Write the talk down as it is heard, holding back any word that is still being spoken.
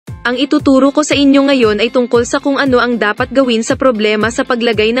Ang ituturo ko sa inyo ngayon ay tungkol sa kung ano ang dapat gawin sa problema sa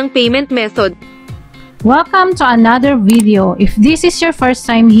paglagay ng payment method. Welcome to another video. If this is your first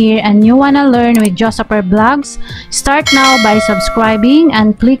time here and you wanna learn with dyozapearl vlogs, start now by subscribing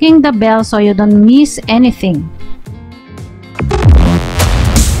and clicking the bell so you don't miss anything.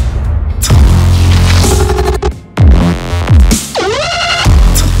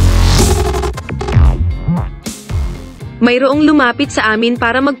 Mayroong lumapit sa amin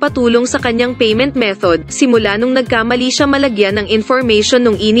para magpatulong sa kanyang payment method, simula nung nagkamali siya malagyan ng information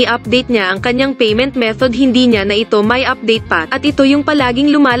nung ini-update niya ang kanyang payment method, hindi niya na ito may update pa, at ito yung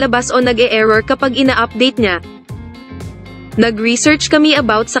palaging lumalabas o nag-e-error kapag ina-update niya. Nag-research kami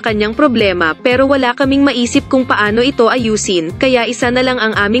about sa kanyang problema pero wala kaming maisip kung paano ito ayusin, kaya isa na lang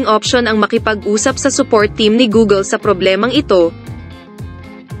ang aming option ang makipag-usap sa support team ni Google sa problemang ito.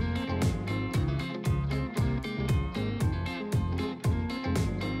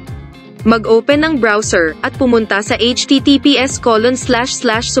 Mag-open ng browser, at pumunta sa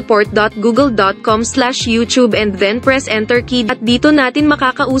https://support.google.com/youtube and then press enter key, at dito natin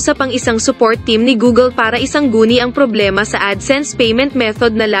makakausap ang isang support team ni Google para isangguni ang problema sa Adsense payment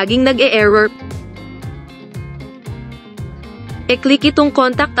method na laging nag-e-error. E-click itong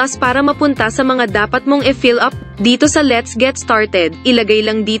Contact Us para mapunta sa mga dapat mong i-fill up. Dito sa Let's Get Started, ilagay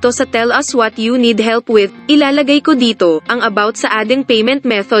lang dito sa Tell Us What You Need Help With. Ilalagay ko dito ang About sa adding payment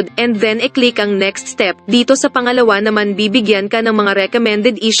method, and then i-click ang Next Step. Dito sa pangalawa naman bibigyan ka ng mga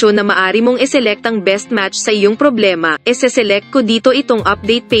recommended issue na maari mong i-select ang best match sa iyong problema. Ise-select ko dito itong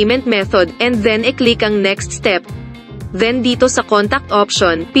Update Payment Method, and then i-click ang Next Step. Then dito sa Contact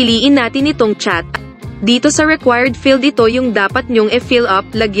option, piliin natin itong Chat. Dito sa required field, ito yung dapat nyong i-fill up,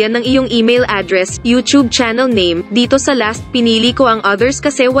 lagyan ng iyong email address, YouTube channel name. Dito sa last, pinili ko ang others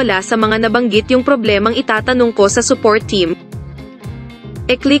kasi wala sa mga nabanggit yung problemang itatanong ko sa support team.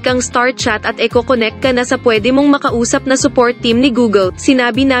 E-click ang Start Chat at e-connect ka na sa pwede mong makausap na support team ni Google.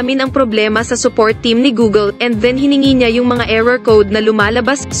 Sinabi namin ang problema sa support team ni Google, and then hiningi niya yung mga error code na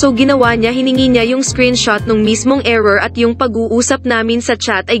lumalabas, so ginawa niya, hiningi niya yung screenshot nung mismong error, at yung pag-uusap namin sa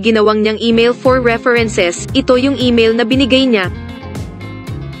chat ay ginawang niyang email for references. Ito yung email na binigay niya.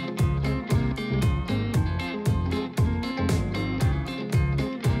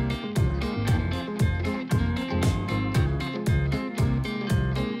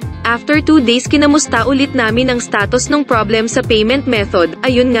 After 2 days kinamusta ulit namin ang status ng problem sa payment method.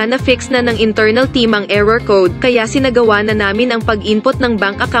 Ayun nga, na-fix na ng internal team ang error code, kaya sinagawa na namin ang pag-input ng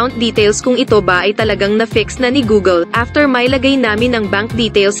bank account details kung ito ba ay talagang na-fix na ni Google. After mailagay namin ang bank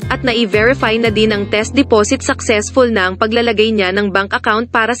details, at na-i-verify na din ang test deposit, successful na ang paglalagay niya ng bank account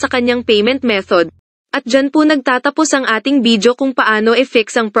para sa kanyang payment method. At dyan po nagtatapos ang ating video kung paano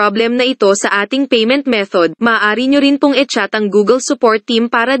i-fix ang problem na ito sa ating payment method. Maaari nyo rin pong i-chat ang Google support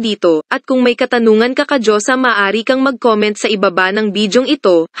team para dito. At kung may katanungan ka kadyosa, maaari kang mag-comment sa ibaba ng bidyong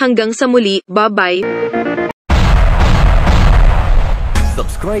ito. Hanggang sa muli, bye-bye!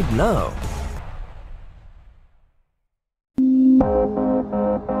 Subscribe now.